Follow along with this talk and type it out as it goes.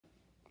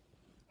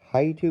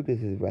Hi YouTube,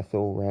 this is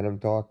Wrestle Random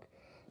Talk.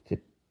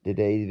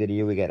 Today's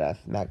video we got a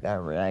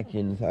SmackDown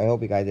reactions. I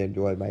hope you guys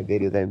enjoyed my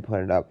videos I've been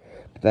putting up.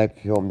 I've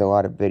filmed a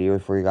lot of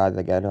videos for you guys.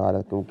 Again, a lot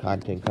of cool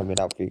content coming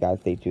out for you guys.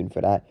 Stay tuned for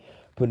that.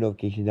 Put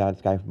notifications on,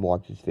 subscribe for more.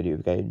 Watch this video.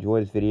 If you guys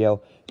enjoyed this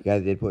video, if you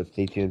guys did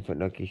stay tuned, put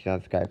notifications on,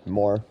 subscribe for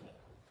more.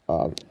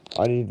 On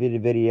the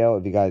video,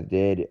 if you guys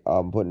did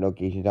put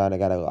notifications on, I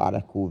got a lot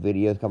of cool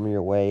videos coming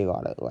your way. A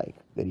lot of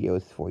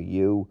videos for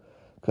you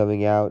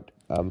coming out.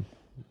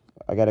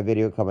 I got a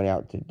video coming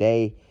out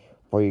today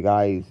for you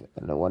guys,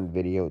 and one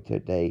video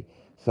today.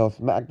 So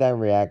SmackDown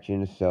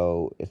reaction.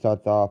 So it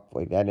starts off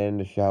like that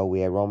end of the show. We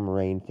had Roman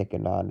Reigns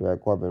taking on Baron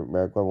Corbin.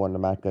 Baron Corbin won the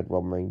match because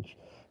Baron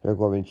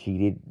Corbin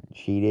cheated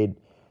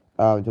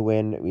to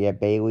win. We had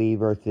Bayley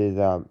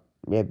versus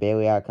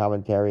Bayley out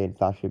commentary, and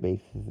Sasha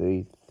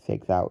basically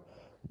takes out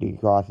Nikki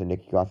Cross, and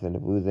Nikki Cross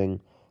ended up losing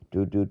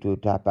to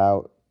tap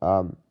out.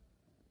 Shayna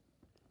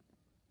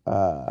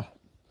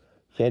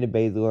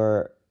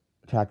Baszler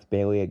attacks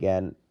Bayley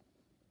again.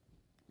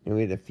 And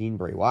we have the Fiend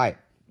Bray Wyatt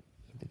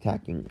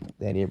attacking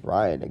Daniel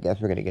Bryan. I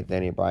guess we're gonna get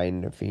Daniel Bryan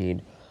in the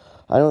Fiend.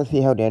 I don't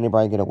see how Daniel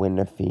Bryan's gonna win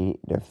the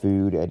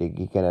feud. I think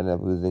he can end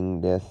up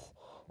losing this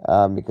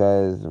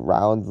because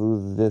Rollins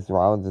loses this.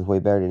 Rollins is way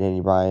better than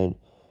Daniel Bryan.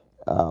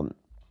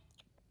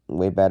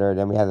 Way better.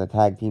 Then we have the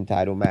tag team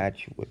title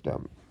match with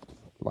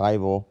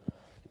rival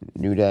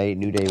New Day.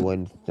 New Day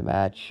wins the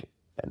match,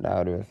 and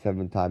now they're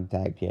 7-time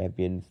tag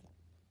champions.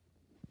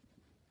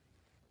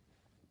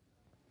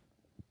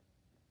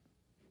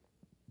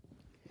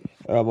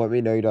 Let me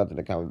know your thoughts in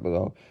the comments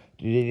below.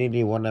 Do you think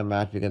they won that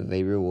match because of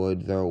Xavier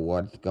Woods, or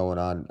what's going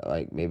on?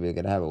 Like, maybe they're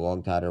going to have a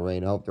long title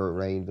reign. I hope their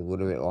reign's a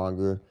little bit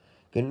longer.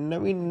 Can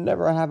we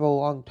never have a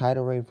long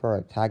title reign for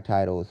our tag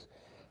titles?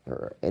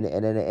 And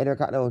then the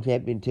Intercontinental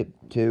Championship,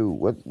 too.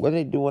 What are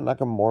they doing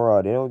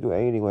Nakamura? They don't do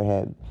anything with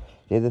him.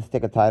 They just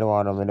stick a title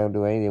on him. They don't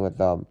do anything with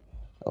them.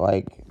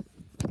 Like,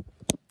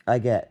 I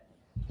get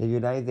the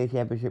United States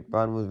Championship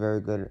run was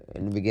very good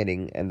in the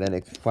beginning, and then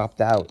it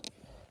flopped out.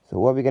 So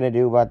what are we gonna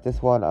do about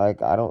this one?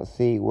 Like, I don't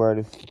see where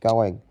this is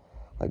going.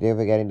 Like, they're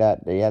forgetting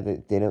that they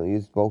don't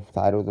use both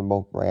titles and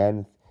both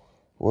brands.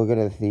 We're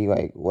gonna see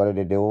what are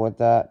they doing with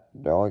that?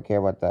 They only care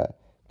about the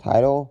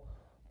title.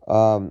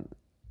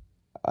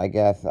 I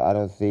guess I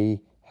don't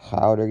see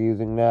how they're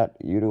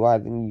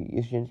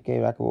utilizing Shinsuke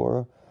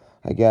Nakamura.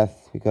 I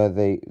guess because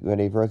when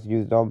they first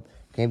used him,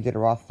 came to the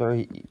roster,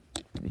 he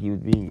was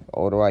being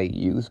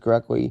used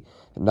correctly,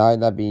 and now he's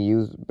not being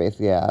used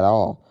basically at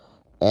all.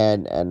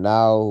 And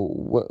now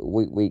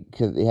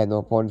because they had no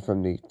opponents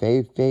from the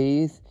phase,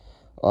 they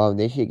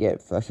should get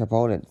fresh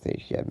opponents.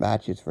 They should have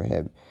matches for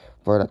him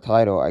for the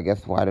title. I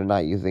guess why they're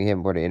not using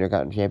him for the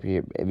Intercontinental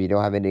Championship. If you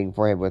don't have anything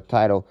for him with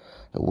title,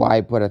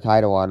 why put a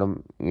title on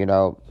him?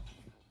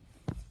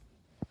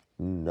 No,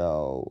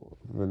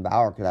 Finn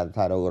Balor could have the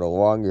title a little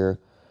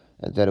longer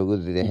instead of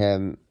losing to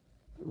him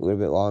a little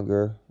bit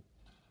longer.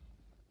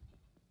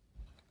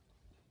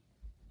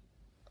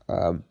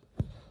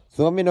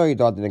 So let me know your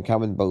thoughts in the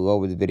comments below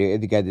with this video.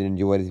 If you guys did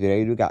enjoy this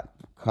video, we got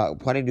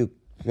plenty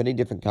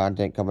different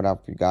content coming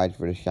up for you guys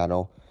for this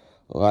channel.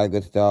 A lot of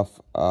good stuff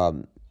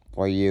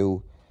for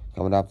you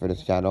coming up for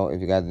this channel.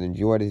 If you guys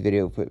enjoyed this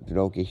video, put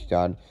notifications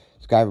on.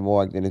 Subscribe for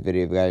more like this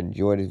video. If you guys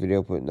enjoyed this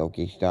video, put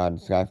notifications on.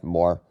 Subscribe for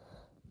more.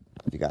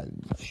 If you guys